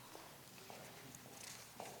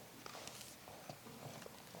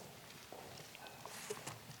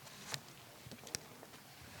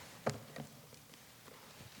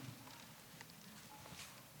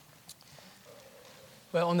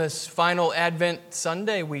Well, on this final Advent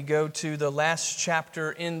Sunday, we go to the last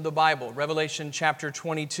chapter in the Bible, Revelation chapter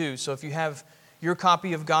 22. So if you have your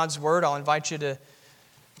copy of God's Word, I'll invite you to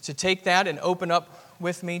take that and open up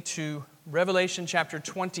with me to Revelation chapter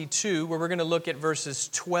 22, where we're going to look at verses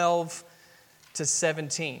 12 to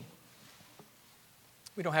 17.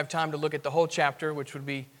 We don't have time to look at the whole chapter, which would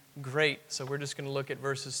be great, so we're just going to look at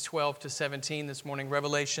verses 12 to 17 this morning,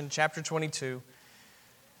 Revelation chapter 22.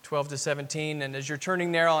 12 to 17. And as you're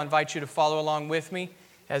turning there, I'll invite you to follow along with me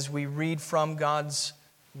as we read from God's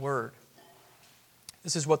Word.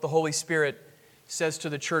 This is what the Holy Spirit says to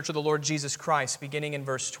the church of the Lord Jesus Christ, beginning in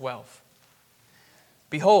verse 12.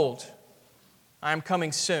 Behold, I am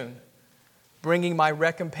coming soon, bringing my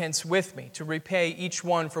recompense with me to repay each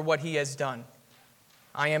one for what he has done.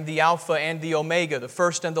 I am the Alpha and the Omega, the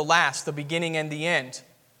first and the last, the beginning and the end.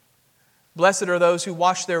 Blessed are those who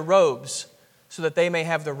wash their robes, so that they may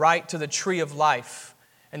have the right to the tree of life,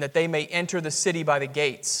 and that they may enter the city by the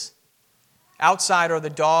gates. Outside are the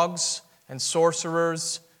dogs and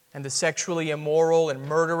sorcerers, and the sexually immoral, and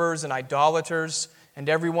murderers, and idolaters, and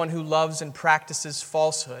everyone who loves and practices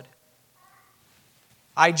falsehood.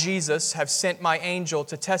 I, Jesus, have sent my angel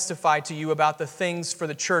to testify to you about the things for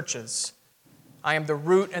the churches. I am the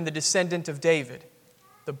root and the descendant of David,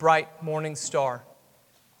 the bright morning star.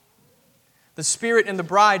 The Spirit and the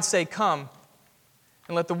bride say, Come.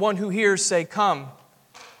 And let the one who hears say, Come.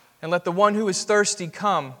 And let the one who is thirsty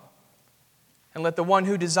come. And let the one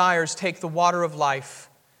who desires take the water of life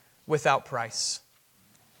without price.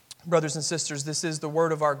 Brothers and sisters, this is the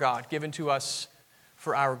word of our God, given to us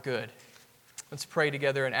for our good. Let's pray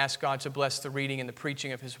together and ask God to bless the reading and the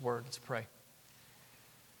preaching of His word. Let's pray.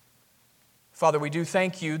 Father, we do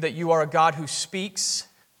thank you that you are a God who speaks.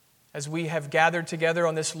 As we have gathered together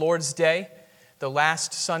on this Lord's Day, the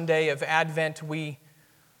last Sunday of Advent, we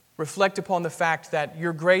reflect upon the fact that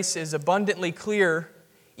your grace is abundantly clear,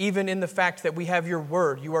 even in the fact that we have your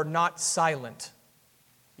word. You are not silent.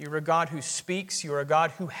 You're a God who speaks. You're a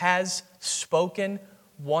God who has spoken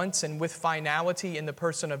once and with finality in the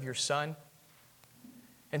person of your Son.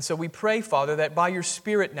 And so we pray, Father, that by your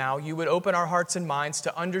Spirit now you would open our hearts and minds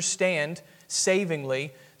to understand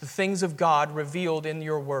savingly the things of God revealed in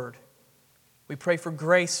your word. We pray for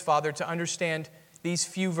grace, Father, to understand these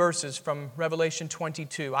few verses from Revelation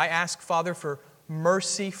 22. I ask, Father, for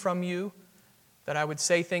mercy from you, that I would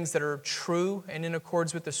say things that are true and in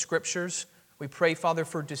accords with the Scriptures. We pray, Father,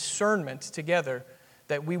 for discernment together,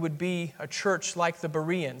 that we would be a church like the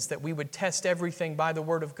Bereans, that we would test everything by the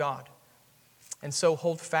Word of God, and so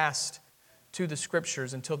hold fast to the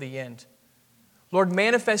Scriptures until the end. Lord,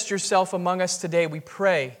 manifest yourself among us today, we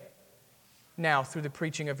pray now through the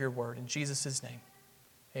preaching of your Word. In Jesus' name,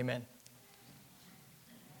 amen.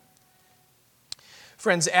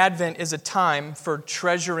 Friends, Advent is a time for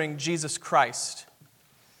treasuring Jesus Christ.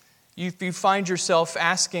 If you find yourself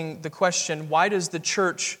asking the question, why does the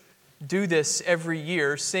church do this every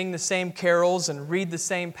year, sing the same carols and read the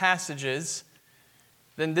same passages,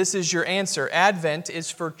 then this is your answer. Advent is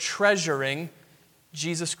for treasuring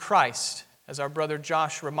Jesus Christ, as our brother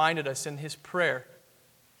Josh reminded us in his prayer.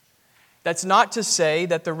 That's not to say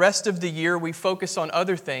that the rest of the year we focus on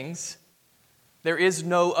other things. There is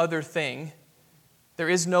no other thing. There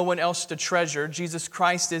is no one else to treasure. Jesus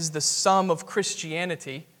Christ is the sum of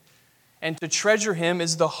Christianity, and to treasure Him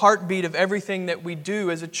is the heartbeat of everything that we do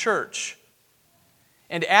as a church.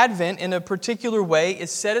 And Advent, in a particular way, is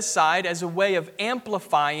set aside as a way of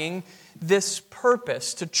amplifying this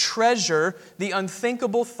purpose, to treasure the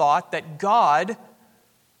unthinkable thought that God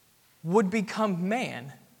would become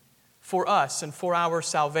man for us and for our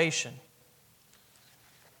salvation.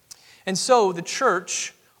 And so the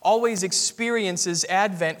church always experiences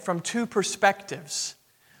Advent from two perspectives.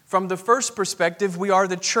 From the first perspective, we are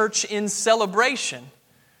the church in celebration.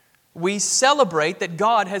 We celebrate that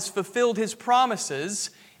God has fulfilled His promises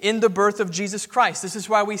in the birth of Jesus Christ. This is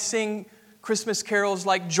why we sing Christmas carols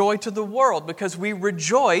like Joy to the World, because we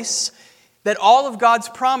rejoice that all of God's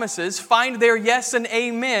promises find their yes and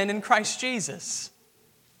amen in Christ Jesus.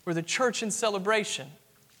 We're the church in celebration.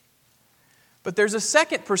 But there's a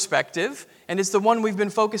second perspective, and it's the one we've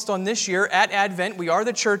been focused on this year at Advent. We are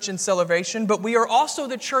the church in celebration, but we are also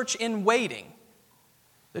the church in waiting.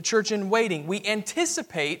 The church in waiting. We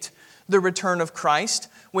anticipate the return of Christ,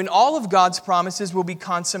 when all of God's promises will be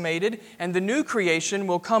consummated and the new creation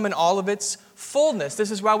will come in all of its fullness.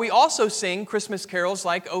 This is why we also sing Christmas carols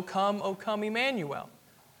like O Come, Emmanuel.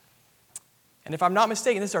 And if I'm not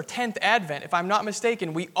mistaken, this is our 10th Advent. If I'm not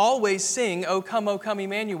mistaken, we always sing O Come,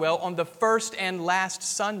 Emmanuel on the first and last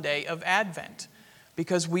Sunday of Advent,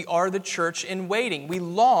 because we are the church in waiting. We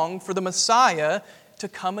long for the Messiah to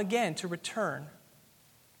come again, to return.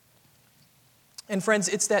 And friends,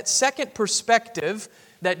 it's that second perspective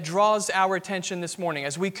that draws our attention this morning.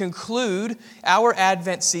 As we conclude our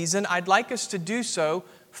Advent season, I'd like us to do so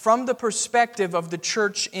from the perspective of the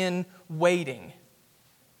church in waiting.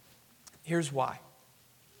 Here's why.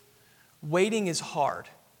 Waiting is hard.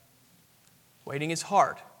 Waiting is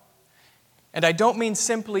hard. And I don't mean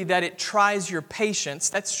simply that it tries your patience.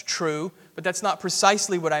 That's true, but that's not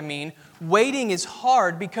precisely what I mean. Waiting is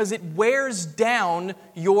hard because it wears down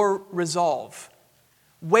your resolve.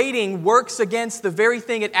 Waiting works against the very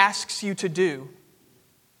thing it asks you to do.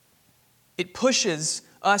 It pushes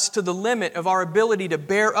us to the limit of our ability to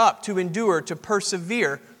bear up, to endure, to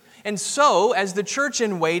persevere. And so, as the church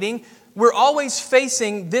in waiting, we're always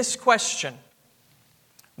facing this question.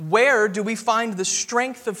 Where do we find the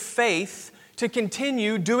strength of faith to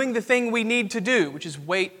continue doing the thing we need to do, which is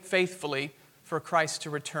wait faithfully for Christ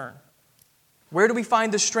to return? Where do we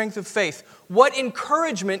find the strength of faith? What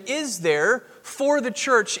encouragement is there for the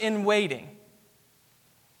church in waiting?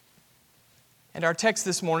 And our text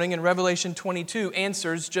this morning in Revelation 22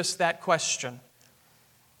 answers just that question.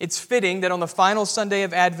 It's fitting that on the final Sunday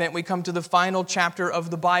of Advent we come to the final chapter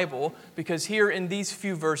of the Bible, because here in these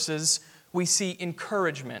few verses we see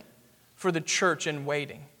encouragement for the church in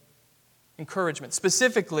waiting. Encouragement.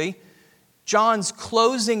 Specifically, John's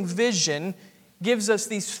closing vision gives us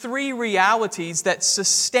these three realities that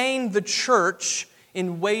sustain the church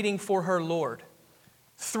in waiting for her Lord.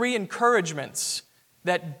 Three encouragements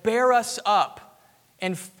that bear us up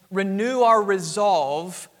and renew our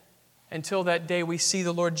resolve until that day we see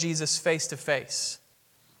the Lord Jesus face to face.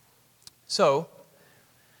 So,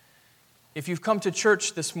 if you've come to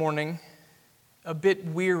church this morning a bit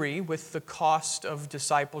weary with the cost of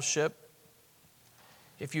discipleship,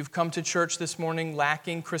 if you've come to church this morning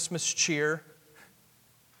lacking Christmas cheer,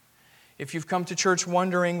 if you've come to church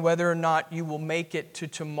wondering whether or not you will make it to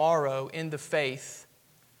tomorrow in the faith,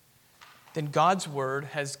 then God's Word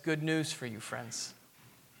has good news for you, friends.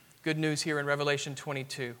 Good news here in Revelation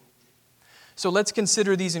 22. So let's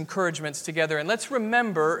consider these encouragements together, and let's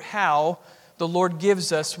remember how the Lord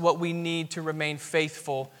gives us what we need to remain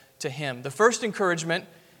faithful to Him. The first encouragement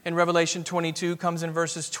in Revelation 22 comes in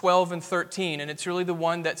verses 12 and 13, and it's really the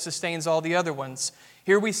one that sustains all the other ones.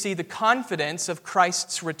 Here we see the confidence of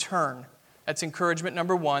Christ's return. That's encouragement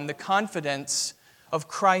number one, the confidence of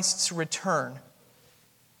Christ's return.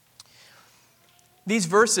 These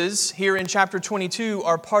verses here in chapter 22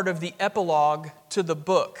 are part of the epilogue to the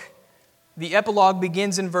book. The epilogue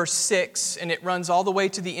begins in verse 6 and it runs all the way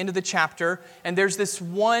to the end of the chapter, and there's this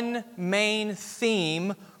one main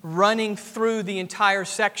theme running through the entire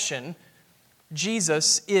section.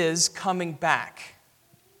 Jesus is coming back.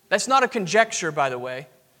 That's not a conjecture, by the way.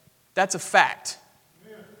 That's a fact.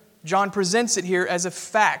 John presents it here as a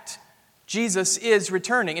fact. Jesus is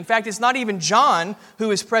returning. In fact, it's not even John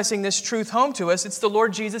who is pressing this truth home to us. It's the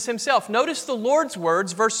Lord Jesus Himself. Notice the Lord's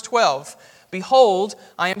words, verse 12. Behold,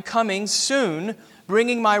 I am coming soon,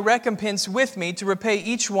 bringing my recompense with me to repay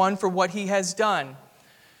each one for what he has done.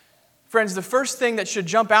 Friends, the first thing that should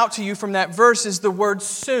jump out to you from that verse is the word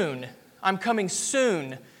soon. I'm coming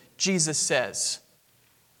soon, Jesus says.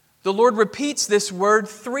 The Lord repeats this word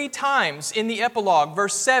 3 times in the epilogue.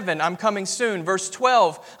 Verse 7, I'm coming soon. Verse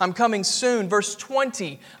 12, I'm coming soon. Verse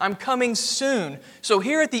 20, I'm coming soon. So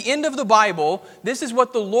here at the end of the Bible, this is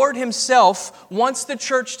what the Lord Himself wants the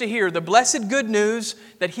church to hear. The blessed good news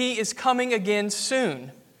that He is coming again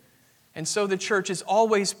soon. And so the church is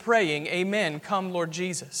always praying, Amen, come Lord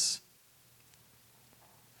Jesus.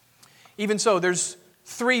 Even so, there's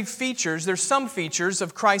some features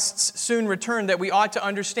of Christ's soon return that we ought to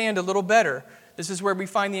understand a little better. This is where we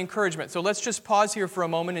find the encouragement. So let's just pause here for a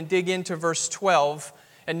moment and dig into verse 12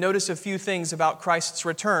 and notice a few things about Christ's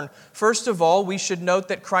return. First of all, we should note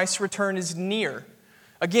that Christ's return is near.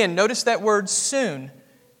 Again, notice that word soon.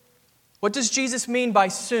 What does Jesus mean by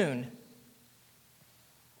soon?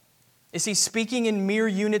 Is He speaking in mere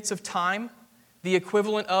units of time? The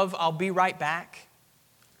equivalent of, I'll be right back?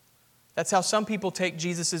 That's how some people take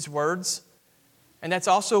Jesus' words. And that's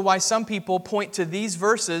also why some people point to these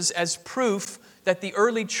verses as proof that the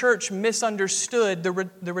early church misunderstood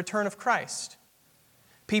the return of Christ.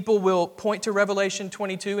 People will point to Revelation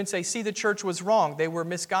 22 and say, see, the church was wrong. They were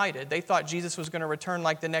misguided. They thought Jesus was going to return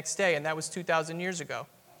like the next day, and that was 2,000 years ago.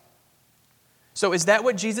 So is that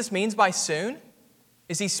what Jesus means by soon?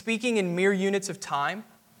 Is He speaking in mere units of time?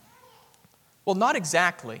 Well, not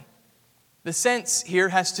exactly. The sense here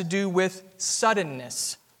has to do with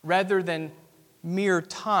suddenness rather than mere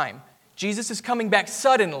time. Jesus is coming back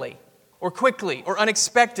suddenly or quickly or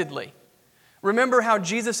unexpectedly. Remember how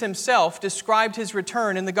Jesus himself described his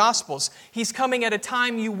return in the Gospels. He's coming at a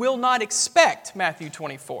time you will not expect, Matthew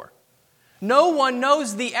 24. No one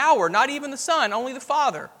knows the hour, not even the Son, only the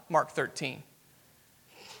Father, Mark 13.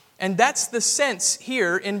 And that's the sense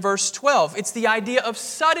here in verse 12. It's the idea of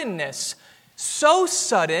suddenness. So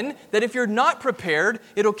sudden that if you're not prepared,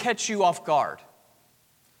 it'll catch you off guard.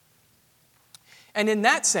 And in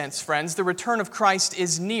that sense, friends, the return of Christ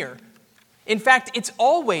is near. In fact, it's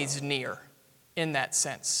always near in that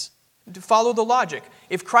sense. To follow the logic,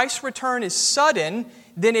 if Christ's return is sudden,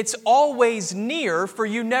 then it's always near, for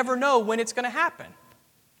you never know when it's going to happen.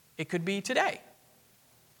 It could be today.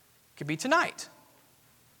 It could be tonight.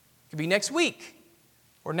 It could be next week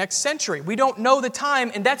or next century. We don't know the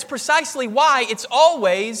time, and that's precisely why it's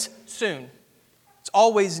always soon. It's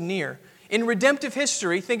always near. In redemptive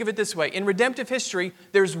history, think of it this way. In redemptive history,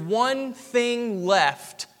 there's one thing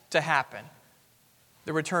left to happen.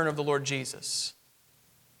 The return of the Lord Jesus.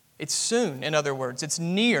 It's soon, in other words. It's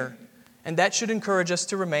near. And that should encourage us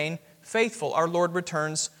to remain faithful. Our Lord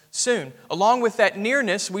returns soon. Along with that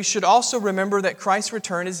nearness, we should also remember that Christ's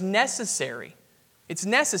return is necessary. It's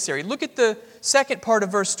necessary. Look at the second part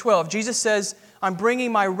of verse 12. Jesus says, I'm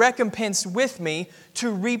bringing my recompense with me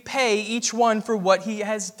to repay each one for what he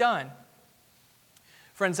has done.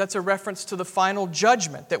 Friends, that's a reference to the final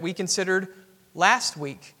judgment that we considered last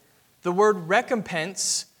week. The word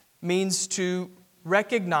recompense means to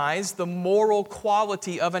recognize the moral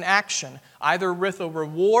quality of an action, either with a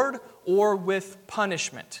reward or with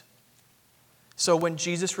punishment. So when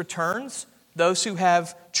Jesus returns, those who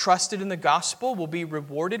have trusted in the gospel will be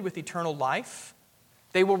rewarded with eternal life.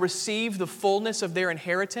 They will receive the fullness of their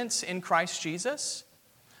inheritance in Christ Jesus.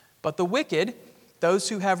 But the wicked, those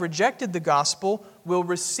who have rejected the gospel, will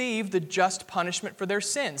receive the just punishment for their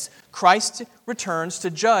sins. Christ returns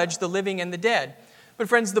to judge the living and the dead. But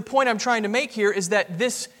friends, the point I'm trying to make here is that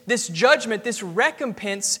this judgment, this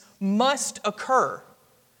recompense must occur.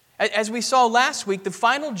 As we saw last week, the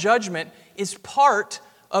final judgment is part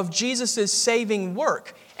of Jesus' saving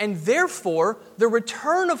work. And therefore, the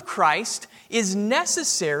return of Christ is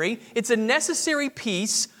necessary. It's a necessary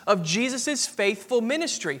piece of Jesus' faithful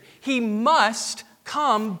ministry. He must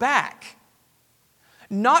come back.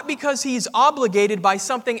 Not because he's obligated by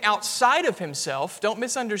something outside of himself. Don't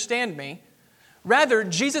misunderstand me. Rather,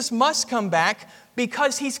 Jesus must come back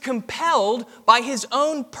because he's compelled by his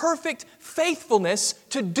own perfect faithfulness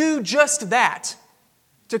to do just that.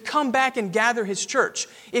 To come back and gather his church.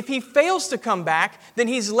 If he fails to come back, then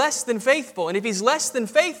he's less than faithful. And if he's less than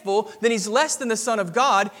faithful, then he's less than the Son of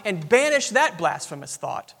God, and banish that blasphemous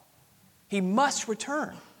thought. He must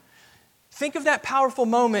return. Think of that powerful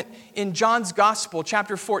moment in John's Gospel,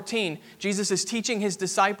 chapter 14. Jesus is teaching his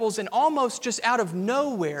disciples, and almost just out of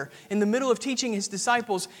nowhere, in the middle of teaching his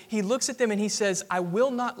disciples, he looks at them and he says, I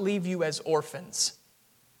will not leave you as orphans.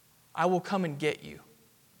 I will come and get you. You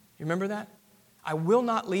remember that? I will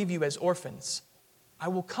not leave you as orphans. I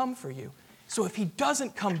will come for you. So if he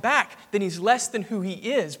doesn't come back, then he's less than who he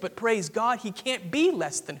is. But praise God, he can't be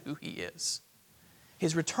less than who he is.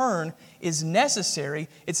 His return is necessary.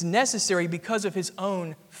 It's necessary because of his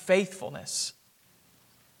own faithfulness.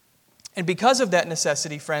 And because of that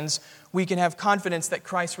necessity, friends, we can have confidence that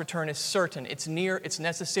Christ's return is certain. It's near, it's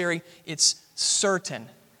necessary, it's certain.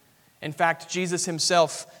 In fact, Jesus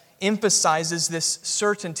himself emphasizes this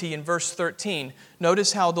certainty in verse 13.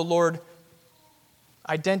 Notice how the Lord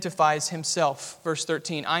identifies himself. Verse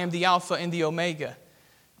 13, I am the Alpha and the Omega,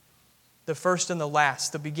 the first and the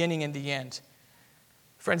last, the beginning and the end.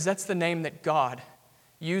 Friends, that's the name that God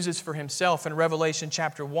uses for himself in Revelation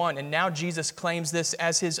chapter 1, and now Jesus claims this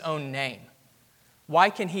as his own name.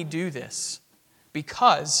 Why can he do this?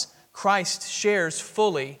 Because Christ shares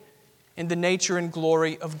fully in the nature and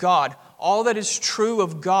glory of God. All that is true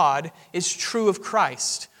of God is true of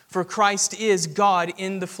Christ, for Christ is God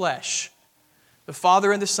in the flesh. The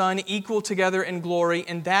Father and the Son equal together in glory,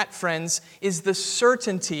 and that, friends, is the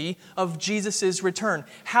certainty of Jesus' return.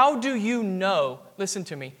 How do you know, listen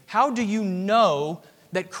to me, how do you know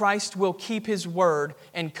that Christ will keep his word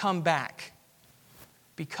and come back?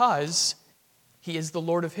 Because he is the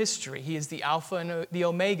Lord of history. He is the Alpha and the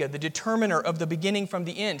Omega, the determiner of the beginning from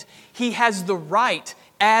the end. He has the right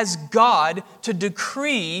as God to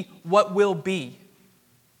decree what will be.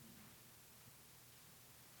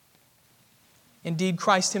 Indeed,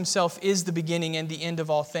 Christ himself is the beginning and the end of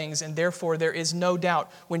all things, and therefore there is no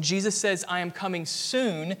doubt. When Jesus says, I am coming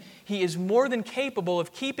soon, he is more than capable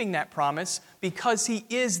of keeping that promise because he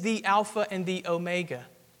is the Alpha and the Omega.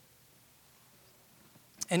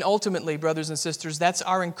 And ultimately, brothers and sisters, that's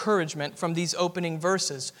our encouragement from these opening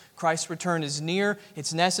verses. Christ's return is near,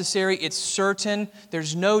 it's necessary, it's certain,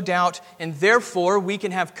 there's no doubt, and therefore we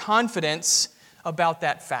can have confidence about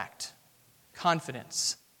that fact.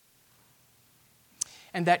 Confidence.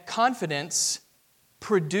 And that confidence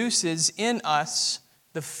produces in us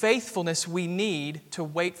the faithfulness we need to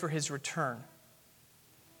wait for His return.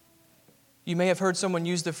 You may have heard someone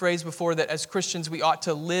use the phrase before that as Christians we ought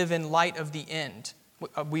to live in light of the end.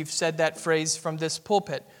 We've said that phrase from this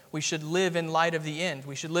pulpit. We should live in light of the end.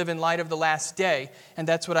 We should live in light of the last day. And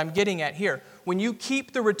that's what I'm getting at here. When you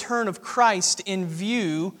keep the return of Christ in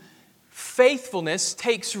view, faithfulness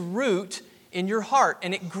takes root in your heart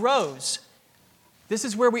and it grows. This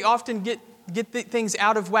is where we often get things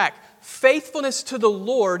out of whack. Faithfulness to the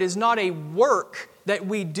Lord is not a work that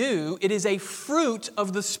we do. It is a fruit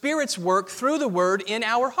of the Spirit's work through the Word in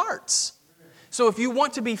our hearts. So if you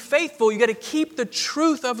want to be faithful, you got to keep the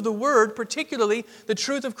truth of the Word, particularly the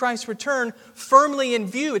truth of Christ's return, firmly in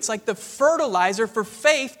view. It's like the fertilizer for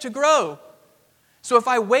faith to grow. So if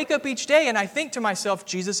I wake up each day and I think to myself,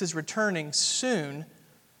 Jesus is returning soon,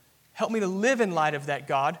 help me to live in light of that,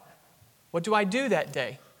 God. What do I do that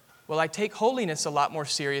day? Well, I take holiness a lot more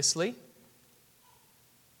seriously.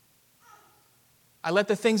 I let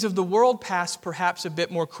the things of the world pass perhaps a bit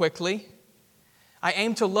more quickly. I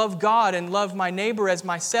aim to love God and love my neighbor as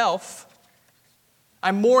myself.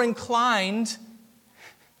 I'm more inclined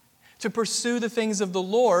to pursue the things of the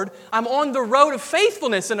Lord. I'm on the road of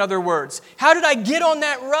faithfulness, in other words. How did I get on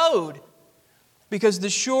that road? Because the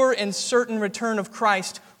sure and certain return of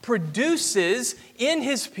Christ produces in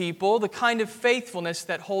His people the kind of faithfulness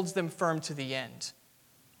that holds them firm to the end.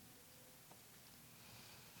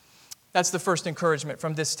 That's the first encouragement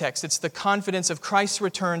from this text. It's the confidence of Christ's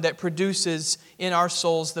return that produces in our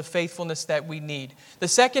souls the faithfulness that we need. The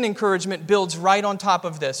second encouragement builds right on top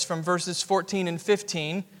of this. From verses 14 and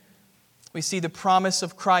 15, we see the promise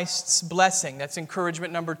of Christ's blessing. That's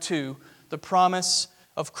encouragement number 2, the promise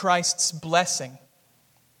of Christ's blessing.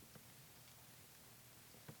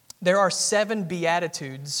 There are 7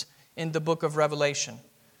 beatitudes in the book of Revelation.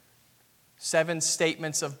 7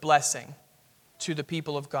 statements of blessing to the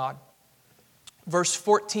people of God. Verse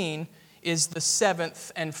 14 is the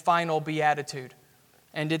 7th and final beatitude,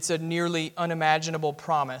 and it's a nearly unimaginable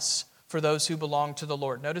promise for those who belong to the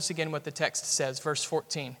Lord. Notice again what the text says, verse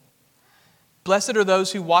 14. Blessed are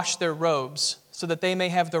those who wash their robes, so that they may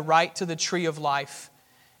have the right to the tree of life,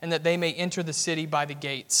 and that they may enter the city by the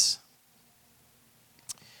gates.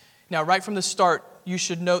 Now, right from the start, you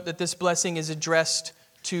should note that this blessing is addressed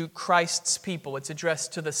to Christ's people. It's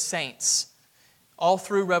addressed to the saints. All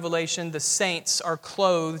through Revelation, the saints are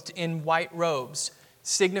clothed in white robes,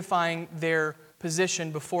 signifying their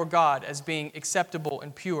position before God as being acceptable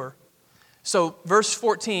and pure. So, verse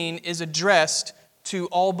 14 is addressed to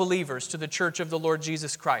all believers, to the church of the Lord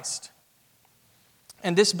Jesus Christ.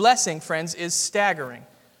 And this blessing, friends, is staggering.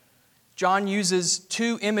 John uses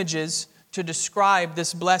 2 images to describe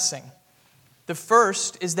this blessing. The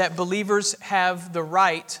first is that believers have the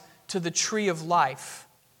right to the tree of life.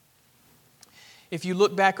 If you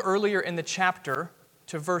look back earlier in the chapter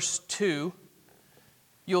to verse 2,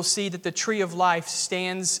 you'll see that the tree of life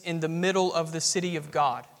stands in the middle of the city of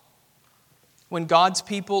God. When God's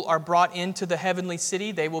people are brought into the heavenly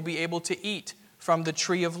city, they will be able to eat from the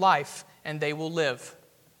tree of life, and they will live.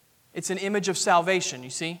 It's an image of salvation, you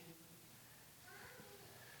see.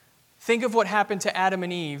 Think of what happened to Adam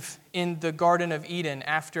and Eve in the Garden of Eden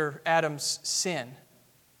after Adam's sin.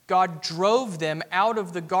 God drove them out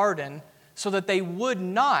of the garden so that they would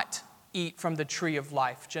not eat from the tree of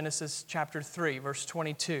life. Genesis chapter 3, verse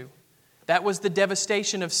 22. That was the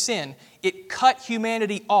devastation of sin. It cut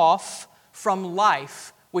humanity off from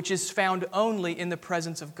life, which is found only in the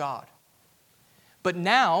presence of God. But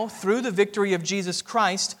now, through the victory of Jesus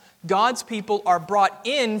Christ, God's people are brought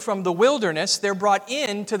in from the wilderness. They're brought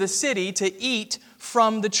into the city to eat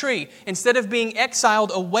from the tree. Instead of being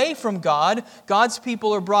exiled away from God, God's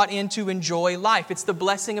people are brought in to enjoy life. It's the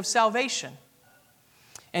blessing of salvation.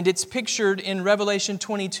 And it's pictured in Revelation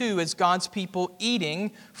 22 as God's people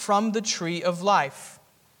eating from the tree of life.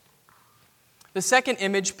 The second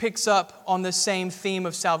image picks up on the same theme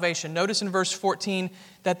of salvation. Notice in verse 14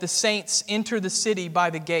 that the saints enter the city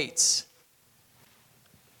by the gates.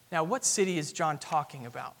 Now, what city is John talking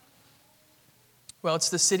about? Well, it's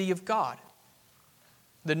the city of God,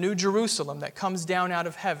 the New Jerusalem that comes down out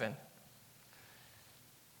of heaven.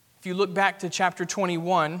 If you look back to chapter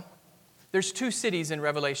 21, there's 2 cities in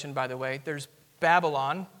Revelation, by the way. There's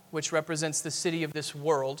Babylon, which represents the city of this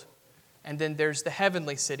world, and then there's the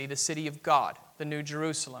heavenly city, the city of God, the New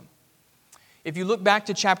Jerusalem. If you look back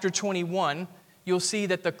to chapter 21, you'll see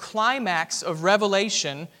that the climax of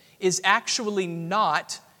Revelation is actually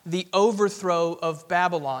not the overthrow of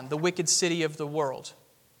Babylon, the wicked city of the world.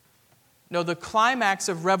 No, the climax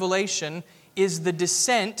of Revelation is the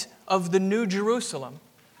descent of the New Jerusalem,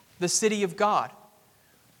 the city of God.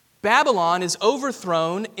 Babylon is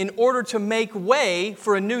overthrown in order to make way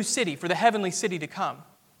for a new city, for the heavenly city to come.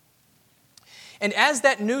 And as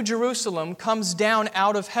that New Jerusalem comes down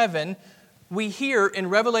out of heaven, we hear in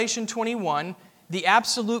Revelation 21 the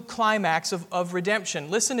absolute climax of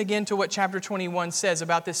redemption. Listen again to what chapter 21 says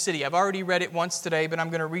about this city. I've already read it once today, but I'm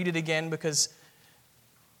going to read it again because,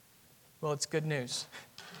 well, it's good news.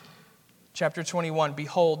 Chapter 21,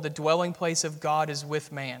 "Behold, the dwelling place of God is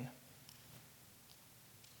with man.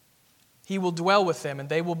 He will dwell with them, and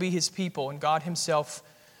they will be His people, and God Himself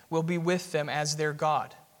will be with them as their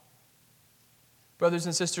God." Brothers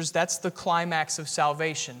and sisters, that's the climax of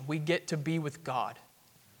salvation. We get to be with God,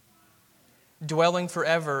 dwelling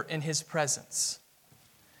forever in His presence.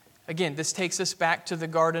 Again, this takes us back to the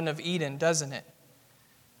Garden of Eden, doesn't it?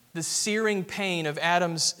 The searing pain of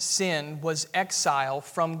Adam's sin was exile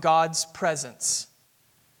from God's presence.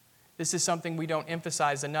 This is something we don't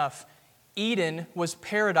emphasize enough. Eden was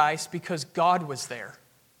paradise because God was there,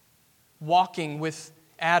 walking with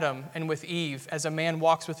Adam and with Eve as a man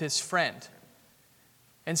walks with his friend.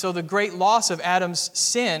 And so the great loss of Adam's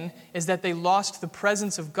sin is that they lost the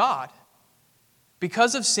presence of God.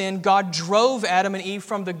 Because of sin, God drove Adam and Eve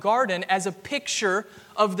from the garden as a picture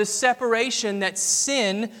of the separation that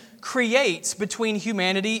sin creates between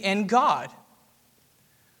humanity and God.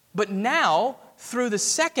 But now, through the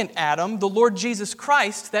second Adam, the Lord Jesus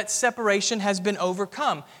Christ, that separation has been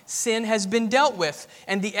overcome. Sin has been dealt with,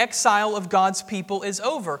 and the exile of God's people is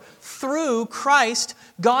over. Through Christ,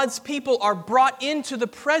 God's people are brought into the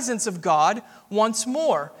presence of God once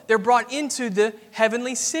more. They're brought into the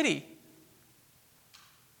heavenly city.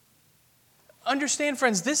 Understand,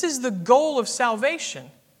 friends, this is the goal of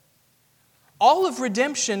salvation. All of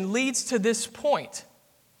redemption leads to this point.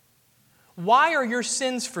 Why are your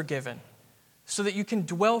sins forgiven? So that you can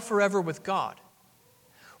dwell forever with God.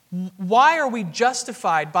 Why are we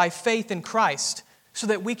justified by faith in Christ? So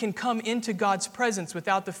that we can come into God's presence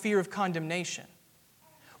without the fear of condemnation.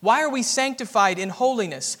 Why are we sanctified in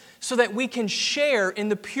holiness? So that we can share in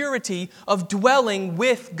the purity of dwelling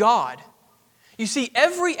with God. You see,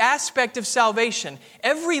 every aspect of salvation,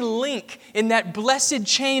 every link in that blessed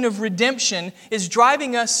chain of redemption is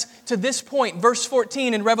driving us to this point. Verse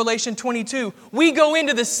 14 in Revelation 22, we go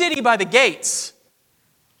into the city by the gates.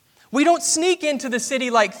 We don't sneak into the city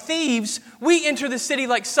like thieves. We enter the city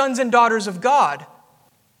like sons and daughters of God.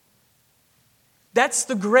 That's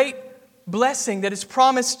the great blessing that is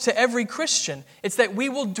promised to every Christian. It's that we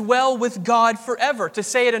will dwell with God forever. To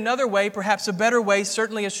say it another way, perhaps a better way,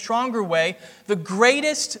 certainly a stronger way, the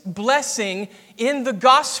greatest blessing in the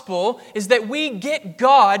gospel is that we get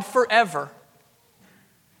God forever.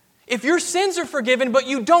 If your sins are forgiven but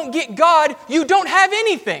you don't get God, you don't have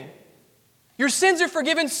anything. Your sins are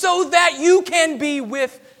forgiven so that you can be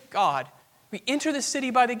with God. We enter the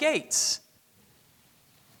city by the gates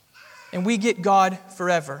and we get God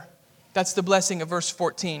forever. That's the blessing of verse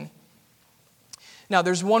 14. Now,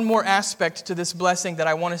 there's one more aspect to this blessing that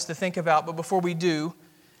I want us to think about, but before we do,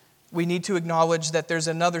 we need to acknowledge that there's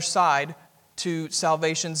another side to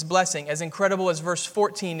salvation's blessing. As incredible as verse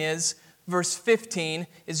 14 is, verse 15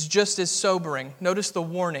 is just as sobering. Notice the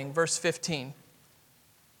warning, verse 15.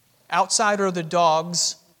 Outside are the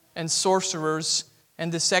dogs and sorcerers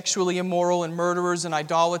and the sexually immoral and murderers and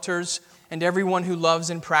idolaters and everyone who loves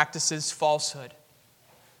and practices falsehood.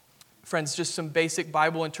 Friends, just some basic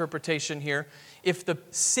Bible interpretation here. If the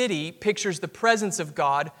city pictures the presence of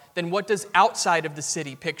God, then what does outside of the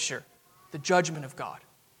city picture? The judgment of God.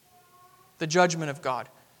 The judgment of God.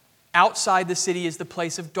 Outside the city is the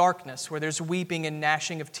place of darkness, where there's weeping and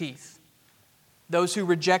gnashing of teeth. Those who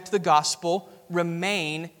reject the gospel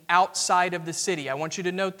remain outside of the city. I want you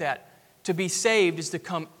to note that. To be saved is to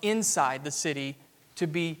come inside the city. To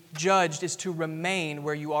be judged is to remain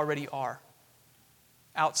where you already are.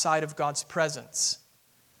 Outside of God's presence,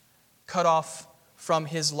 cut off from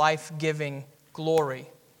His life-giving glory,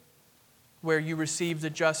 where you receive the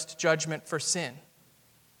just judgment for sin.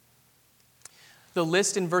 The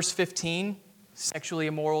list in verse 15, sexually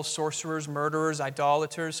immoral, sorcerers, murderers,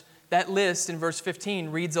 idolaters, that list in verse 15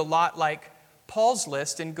 reads a lot like Paul's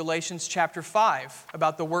list in Galatians chapter 5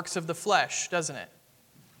 about the works of the flesh, doesn't it?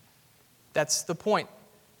 That's the point.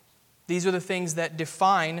 These are the things that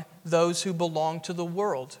define those who belong to the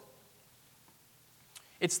world.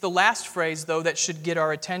 It's the last phrase, though, that should get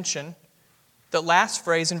our attention. The last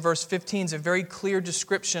phrase in verse 15 is a very clear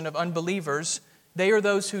description of unbelievers. They are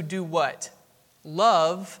those who do what?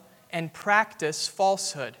 Love and practice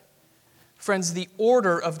falsehood. Friends, the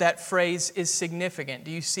order of that phrase is significant.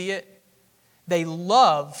 Do you see it? They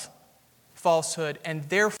love falsehood and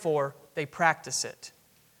therefore they practice it.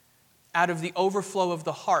 Out of the overflow of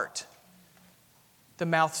the heart, the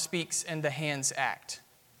mouth speaks and the hands act.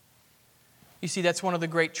 You see, that's one of the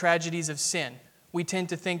great tragedies of sin. We tend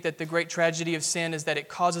to think that the great tragedy of sin is that it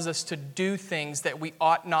causes us to do things that we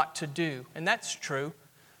ought not to do. And that's true.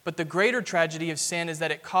 But the greater tragedy of sin is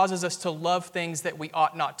that it causes us to love things that we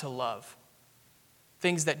ought not to love.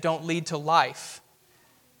 Things that don't lead to life.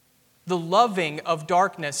 The loving of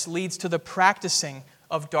darkness leads to the practicing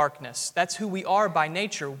of darkness. That's who we are by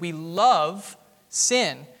nature. We love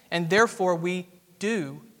sin, and therefore we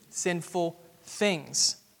do sinful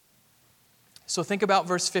things. So think about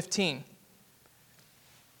verse 15.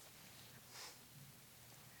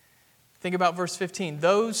 Think about verse 15.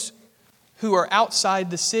 Those who are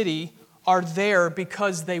outside the city are there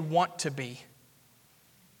because they want to be.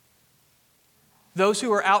 Those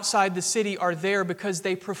who are outside the city are there because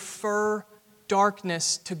they prefer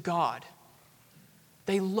darkness to God.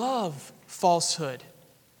 They love falsehood.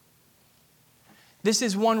 This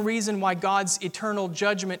is one reason why God's eternal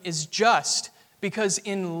judgment is just, because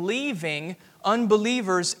in leaving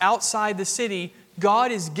unbelievers outside the city,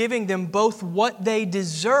 God is giving them both what they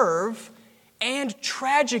deserve and,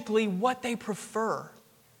 tragically, what they prefer: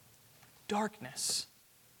 darkness.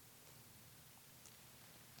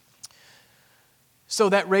 So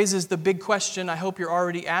that raises the big question. I hope you're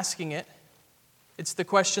already asking it. It's the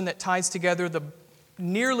question that ties together the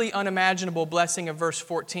nearly unimaginable blessing of verse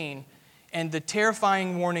 14 and the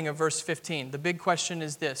terrifying warning of verse 15. The big question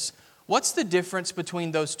is this: what's the difference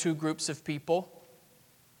between those two groups of people?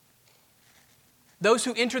 Those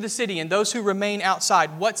who enter the city and those who remain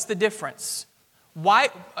outside, what's the difference? Why,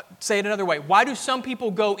 say it another way, why do some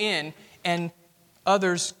people go in and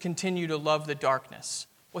others continue to love the darkness?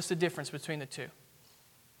 What's the difference between the two?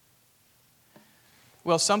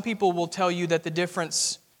 Well, some people will tell you that the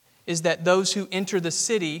difference is that those who enter the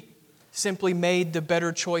city simply made the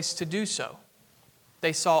better choice to do so.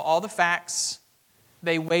 They saw all the facts,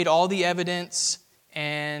 they weighed all the evidence,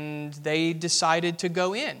 and they decided to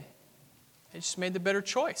go in. They just made the better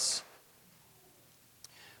choice.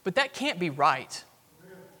 But that can't be right.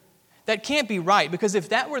 That can't be right, because if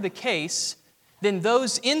that were the case, then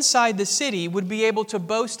those inside the city would be able to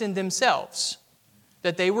boast in themselves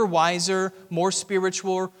that they were wiser, more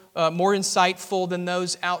spiritual, more insightful than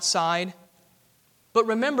those outside. But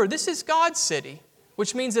remember, this is God's city,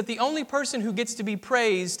 which means that the only person who gets to be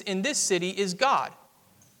praised in this city is God.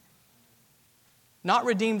 Not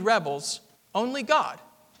redeemed rebels, only God.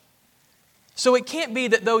 So it can't be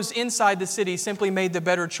that those inside the city simply made the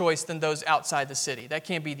better choice than those outside the city. That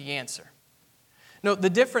can't be the answer. No, the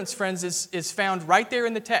difference, friends, is found right there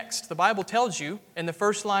in the text. The Bible tells you in the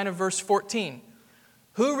first line of verse 14,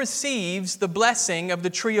 who receives the blessing of the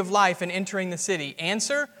tree of life in entering the city?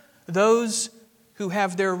 Answer, those who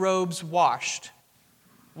have their robes washed.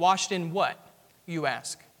 Washed in what, you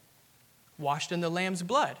ask? Washed in the Lamb's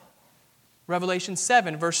blood. Revelation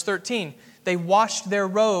 7, verse 13, they washed their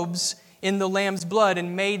robes in the Lamb's blood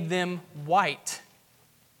and made them white.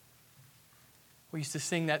 We used to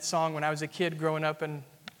sing that song when I was a kid growing up in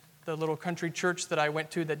the little country church that I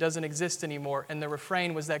went to that doesn't exist anymore. And the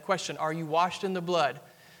refrain was that question, are you washed in the blood,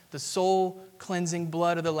 the soul-cleansing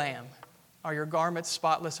blood of the Lamb? Are your garments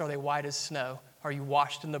spotless? Are they white as snow? Are you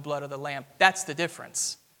washed in the blood of the Lamb? That's the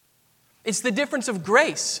difference. It's the difference of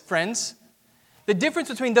grace, friends. The difference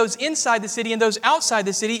between those inside the city and those outside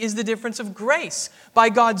the city is the difference of grace. By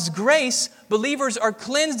God's grace, believers are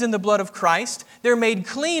cleansed in the blood of Christ. They're made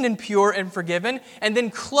clean and pure and forgiven, and then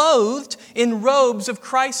clothed in robes of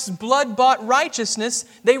Christ's blood-bought righteousness,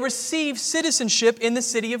 they receive citizenship in the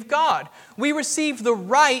city of God. We receive the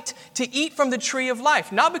right to eat from the tree of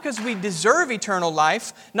life, not because we deserve eternal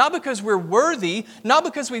life, not because we're worthy, not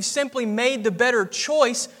because we've simply made the better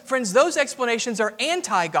choice. Friends, those explanations are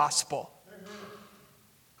anti-gospel.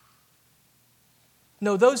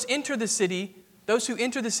 No, those who enter the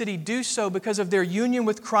city do so because of their union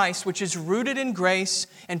with Christ, which is rooted in grace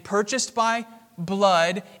and purchased by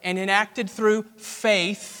blood and enacted through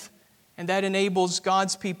faith, and that enables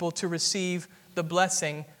God's people to receive the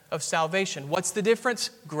blessing of salvation. What's the difference?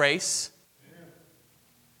 Grace.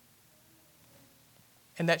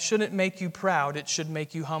 And that shouldn't make you proud, it should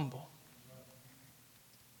make you humble.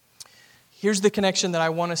 Here's the connection that I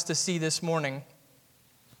want us to see this morning.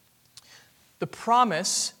 The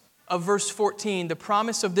promise of verse 14, the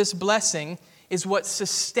promise of this blessing, is what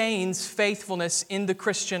sustains faithfulness in the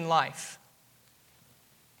Christian life.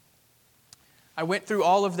 I went through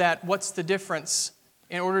all of that, what's the difference,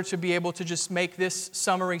 in order to be able to just make this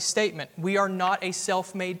summary statement. We are not a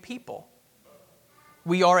self-made people.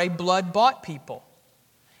 We are a blood-bought people.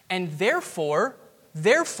 And therefore,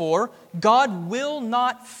 God will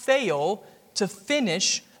not fail to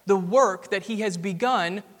finish the work that He has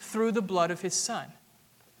begun through the blood of His Son.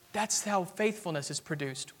 That's how faithfulness is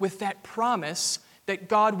produced, with that promise that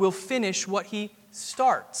God will finish what He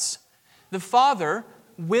starts. The Father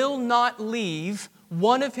will not leave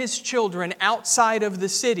one of His children outside of the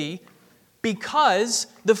city because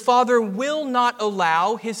the Father will not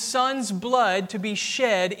allow His Son's blood to be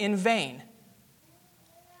shed in vain.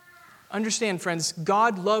 Understand, friends,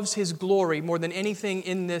 God loves His glory more than anything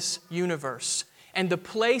in this universe. And the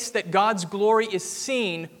place that God's glory is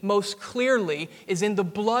seen most clearly is in the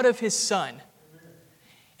blood of His Son.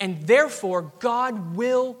 And therefore, God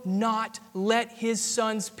will not let His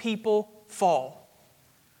Son's people fall,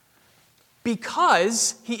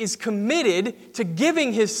 because He is committed to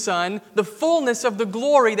giving His Son the fullness of the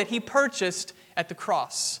glory that He purchased at the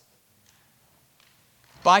cross.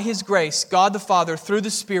 By His grace, God the Father, through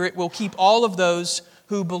the Spirit, will keep all of those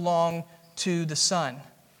who belong to the Son.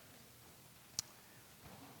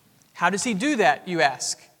 How does He do that, you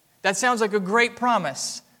ask? That sounds like a great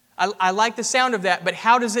promise. I like the sound of that, but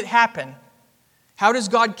how does it happen? How does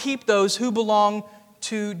God keep those who belong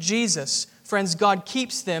to Jesus? Friends, God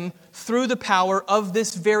keeps them through the power of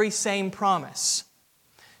this very same promise.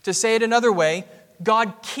 To say it another way,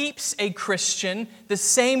 God keeps a Christian the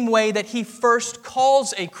same way that He first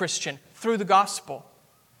calls a Christian, through the gospel.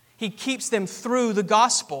 He keeps them through the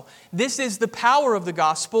gospel. This is the power of the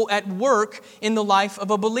gospel at work in the life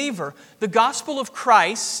of a believer. The gospel of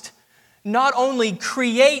Christ not only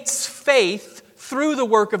creates faith through the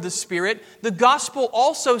work of the Spirit, the gospel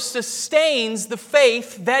also sustains the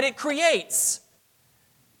faith that it creates.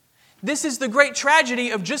 This is the great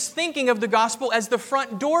tragedy of just thinking of the gospel as the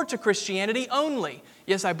front door to Christianity only.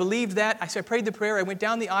 Yes, I believed that. I prayed the prayer. I went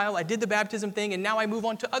down the aisle. I did the baptism thing, and now I move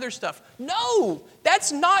on to other stuff. No,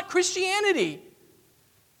 that's not Christianity.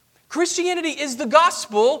 Christianity is the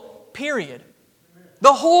gospel, period.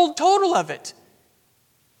 The whole total of it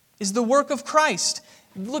is the work of Christ.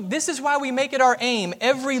 Look, this is why we make it our aim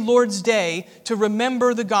every Lord's Day to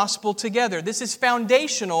remember the gospel together. This is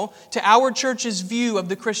foundational to our church's view of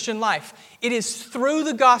the Christian life. It is through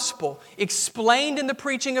the gospel, explained in the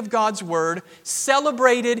preaching of God's word,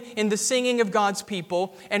 celebrated in the singing of God's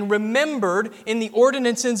people, and remembered in the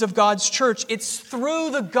ordinances of God's church. It's through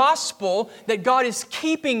the gospel that God is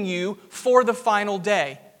keeping you for the final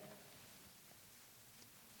day.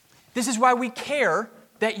 This is why we care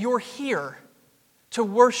that you're here to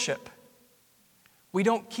worship. We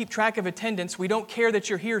don't keep track of attendance. We don't care that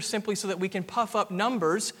you're here simply so that we can puff up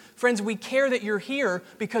numbers. Friends, we care that you're here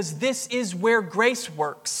because this is where grace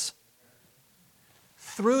works.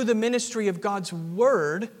 Through the ministry of God's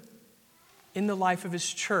Word in the life of His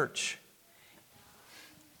church.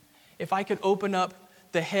 If I could open up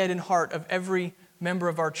the head and heart of every member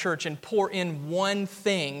of our church and pour in one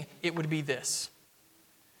thing, it would be this.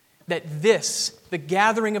 That this, the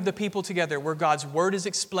gathering of the people together, where God's word is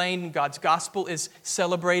explained, God's gospel is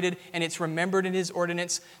celebrated, and it's remembered in His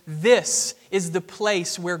ordinance, this is the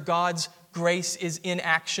place where God's grace is in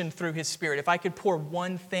action through His Spirit. If I could pour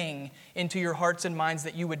one thing into your hearts and minds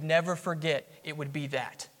that you would never forget, it would be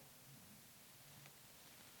that.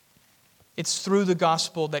 It's through the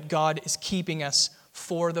gospel that God is keeping us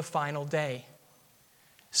for the final day.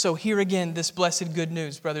 So here again, this blessed good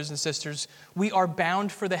news, brothers and sisters. We are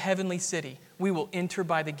bound for the heavenly city. We will enter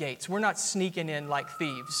by the gates. We're not sneaking in like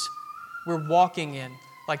thieves. We're walking in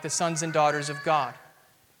like the sons and daughters of God.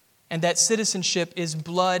 And that citizenship is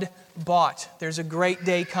blood bought. There's a great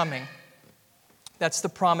day coming. That's the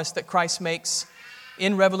promise that Christ makes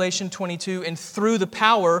in Revelation 22. And through the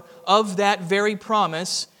power of that very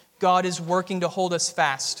promise, God is working to hold us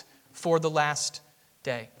fast for the last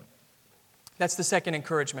day. That's the second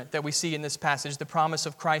encouragement that we see in this passage, the promise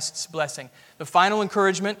of Christ's blessing. The final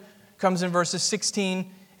encouragement comes in verses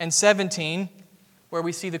 16 and 17, where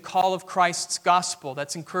we see the call of Christ's gospel.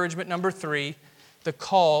 That's encouragement number 3, the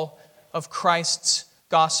call of Christ's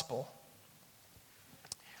gospel.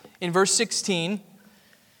 In verse 16,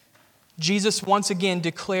 Jesus once again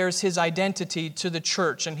declares His identity to the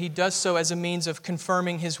church, and He does so as a means of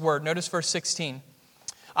confirming His word. Notice verse 16.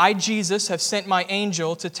 I, Jesus, have sent my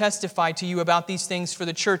angel to testify to you about these things for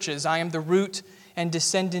the churches. I am the root and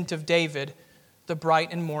descendant of David, the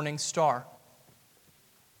bright and morning star.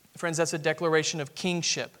 Friends, that's a declaration of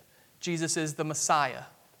kingship. Jesus is the Messiah,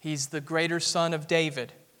 He's the greater son of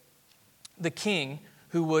David, the king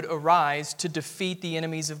who would arise to defeat the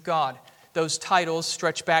enemies of God. Those titles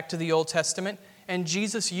stretch back to the Old Testament, and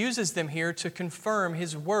Jesus uses them here to confirm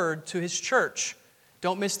His word to His church.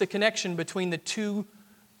 Don't miss the connection between the two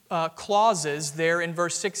clauses there in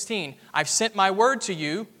verse 16. I've sent my word to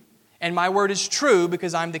you, and my word is true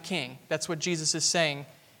because I'm the king. That's what Jesus is saying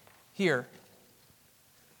here.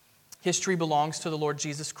 History belongs to the Lord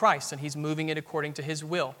Jesus Christ, and He's moving it according to His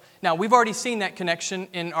will. Now, we've already seen that connection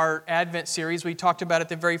in our Advent series. We talked about it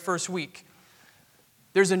the very first week.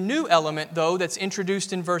 There's a new element, though, that's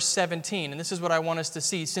introduced in verse 17, and this is what I want us to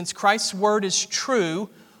see. Since Christ's word is true,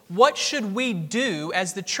 what should we do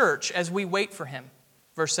as the church as we wait for Him?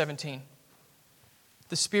 Verse 17.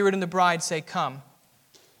 The Spirit and the bride say, "Come."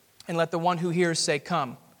 And let the one who hears say,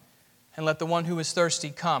 "Come." And let the one who is thirsty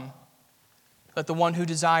come. Let the one who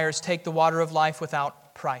desires take the water of life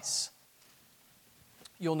without price.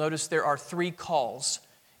 You'll notice there are 3 calls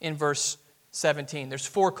in verse 17. There's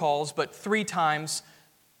 4 calls, but 3 times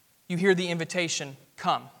you hear the invitation,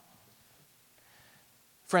 "Come."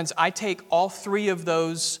 Friends, I take all 3 of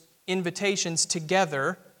those invitations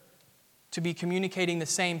together to be communicating the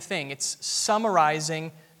same thing. It's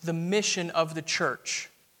summarizing the mission of the church.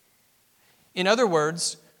 In other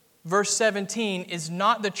words, verse 17 is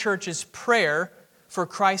not the church's prayer for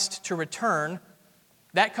Christ to return.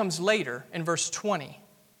 That comes later in verse 20.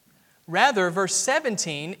 Rather, verse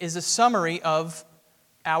 17 is a summary of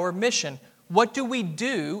our mission. What do we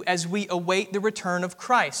do as we await the return of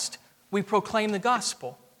Christ? We proclaim the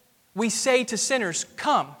gospel. We say to sinners,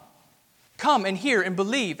 "Come. Come and hear and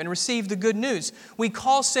believe and receive the good news." We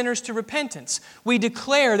call sinners to repentance. We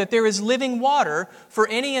declare that there is living water for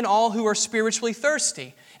any and all who are spiritually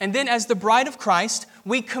thirsty. And then as the bride of Christ,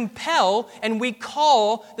 we compel and we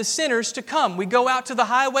call the sinners to come. We go out to the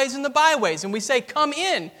highways and the byways and we say, come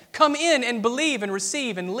in and believe and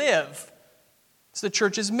receive and live. It's the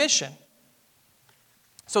church's mission.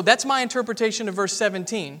 So that's my interpretation of verse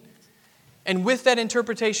 17. And with that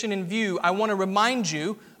interpretation in view, I want to remind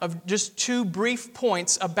you of just 2 brief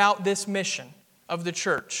points about this mission of the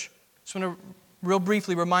church. I just want to real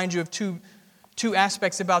briefly remind you of two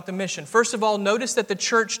aspects about the mission. First of all, notice that the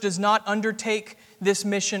church does not undertake this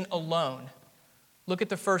mission alone. Look at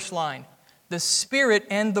the first line. The Spirit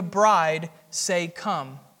and the bride say,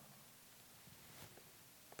 "Come."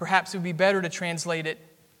 Perhaps it would be better to translate it,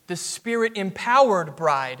 the Spirit-empowered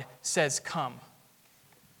bride says, "Come."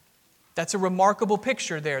 That's a remarkable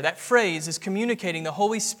picture there. That phrase is communicating the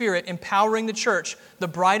Holy Spirit empowering the church, the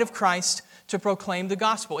bride of Christ, to proclaim the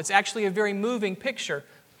gospel. It's actually a very moving picture.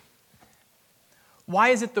 Why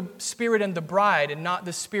is it the Spirit and the bride and not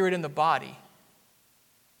the Spirit and the body?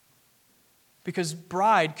 Because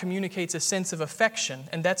bride communicates a sense of affection,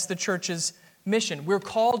 and that's the church's mission. We're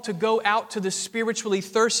called to go out to the spiritually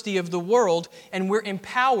thirsty of the world, and we're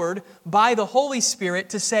empowered by the Holy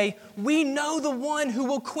Spirit to say, we know the one who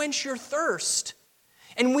will quench your thirst.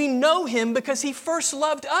 And we know Him because He first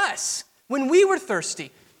loved us when we were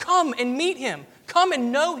thirsty. Come and meet Him. Come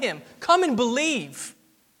and know Him. Come and believe.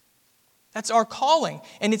 That's our calling,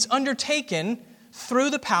 and it's undertaken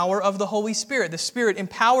through the power of the Holy Spirit. The Spirit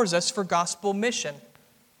empowers us for gospel mission.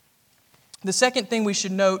 The second thing we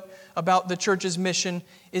should note about the church's mission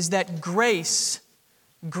is that grace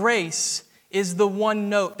is the one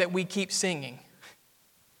note that we keep singing.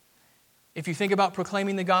 If you think about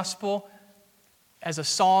proclaiming the gospel as a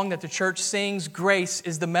song that the church sings, grace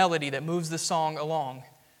is the melody that moves the song along.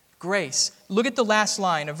 Grace. Look at the last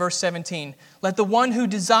line of verse 17. Let the one who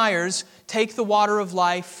desires take the water of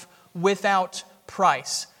life without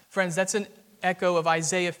price. Friends, that's an echo of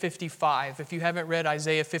Isaiah 55. If you haven't read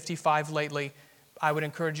Isaiah 55 lately, I would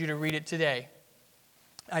encourage you to read it today.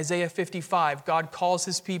 Isaiah 55, God calls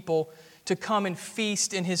His people to come and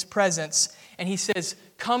feast in His presence. And He says,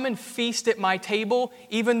 come and feast at my table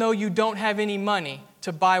even though you don't have any money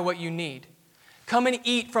to buy what you need. Come and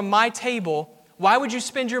eat from my table. Why would you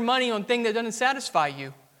spend your money on things that doesn't satisfy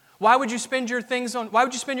you? Why would you spend your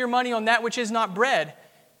money on that which is not bread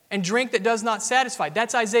and drink that does not satisfy?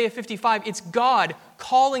 That's Isaiah 55. It's God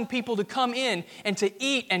calling people to come in and to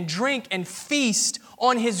eat and drink and feast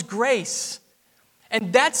on His grace.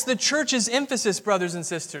 And that's the church's emphasis, brothers and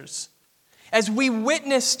sisters. As we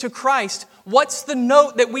witness to Christ, what's the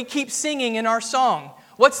note that we keep singing in our song?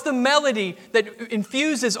 What's the melody that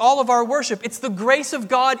infuses all of our worship? It's the grace of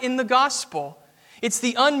God in the gospel. It's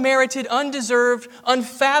the unmerited, undeserved,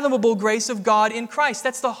 unfathomable grace of God in Christ.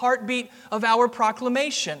 That's the heartbeat of our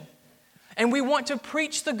proclamation. And we want to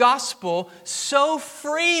preach the gospel so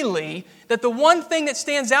freely that the one thing that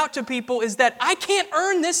stands out to people is that I can't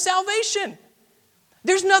earn this salvation.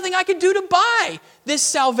 There's nothing I could do to buy this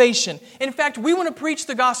salvation. In fact, we want to preach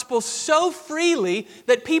the gospel so freely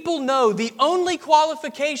that people know the only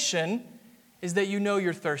qualification is that you know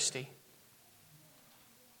you're thirsty.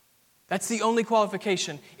 That's the only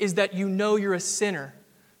qualification, is that you know you're a sinner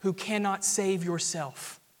who cannot save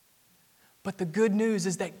yourself. But the good news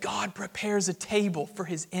is that God prepares a table for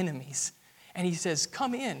His enemies. And He says,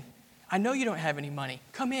 come in. I know you don't have any money.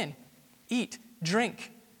 Come in, eat,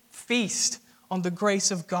 drink, feast on the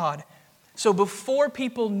grace of God. So before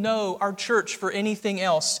people know our church for anything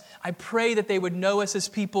else, I pray that they would know us as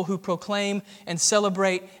people who proclaim and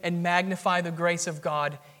celebrate and magnify the grace of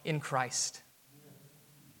God in Christ.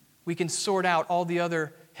 We can sort out all the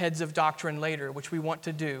other heads of doctrine later, which we want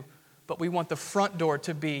to do, but we want the front door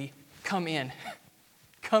to be, come in.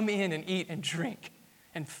 Come in and eat and drink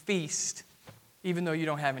and feast, even though you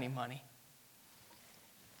don't have any money.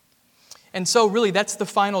 And so really that's the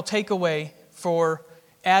final takeaway for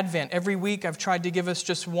Advent. Every week I've tried to give us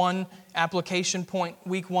just one application point.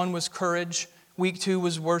 Week 1 was courage. Week 2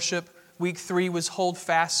 was worship. Week 3 was hold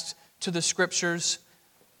fast to the Scriptures.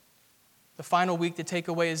 The final week, the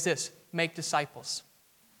takeaway is this: make disciples.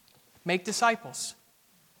 Make disciples.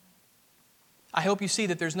 I hope you see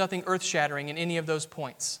that there's nothing earth-shattering in any of those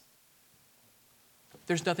points.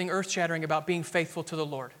 There's nothing earth-shattering about being faithful to the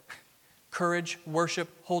Lord. Courage, worship,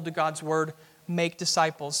 hold to God's word, make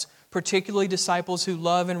disciples, particularly disciples who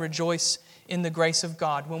love and rejoice in the grace of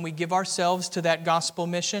God. When we give ourselves to that gospel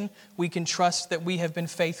mission, we can trust that we have been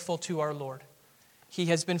faithful to our Lord. He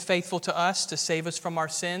has been faithful to us to save us from our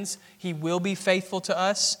sins. He will be faithful to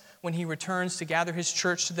us when He returns to gather His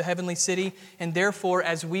church to the heavenly city. And therefore,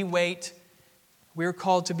 as we wait, we're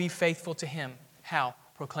called to be faithful to Him. How?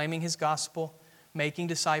 Proclaiming His gospel, making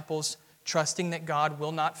disciples, trusting that God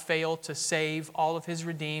will not fail to save all of His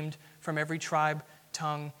redeemed from every tribe,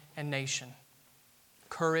 tongue, and nation.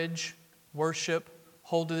 Courage, worship,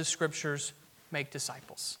 hold to the Scriptures, make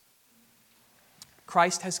disciples.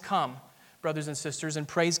 Christ has come, brothers and sisters, and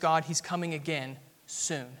praise God, He's coming again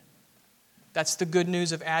soon. That's the good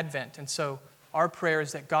news of Advent. And so our prayer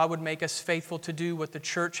is that God would make us faithful to do what the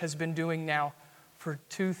church has been doing now for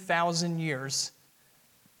 2,000 years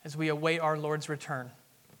as we await our Lord's return.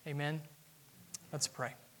 Amen. Let's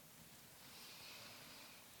pray.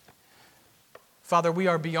 Father, we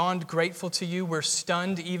are beyond grateful to You. We're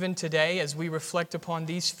stunned even today as we reflect upon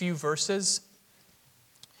these few verses.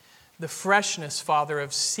 The freshness, Father,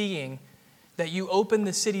 of seeing that You open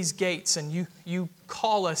the city's gates and you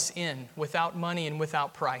call us in without money and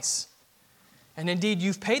without price. And indeed,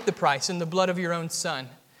 You've paid the price in the blood of Your own Son.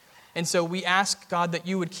 And so we ask, God, that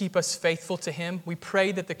You would keep us faithful to Him. We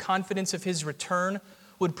pray that the confidence of His return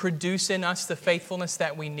would produce in us the faithfulness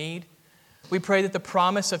that we need. We pray that the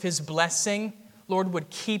promise of His blessing, Lord, would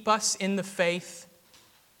keep us in the faith.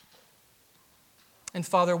 And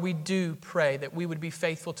Father, we do pray that we would be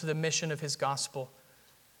faithful to the mission of His gospel.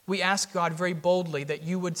 We ask, God, very boldly that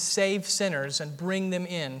You would save sinners and bring them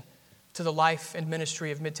in to the life and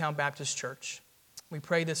ministry of Midtown Baptist Church. We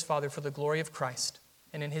pray this, Father, for the glory of Christ.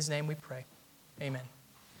 And in His name we pray. Amen.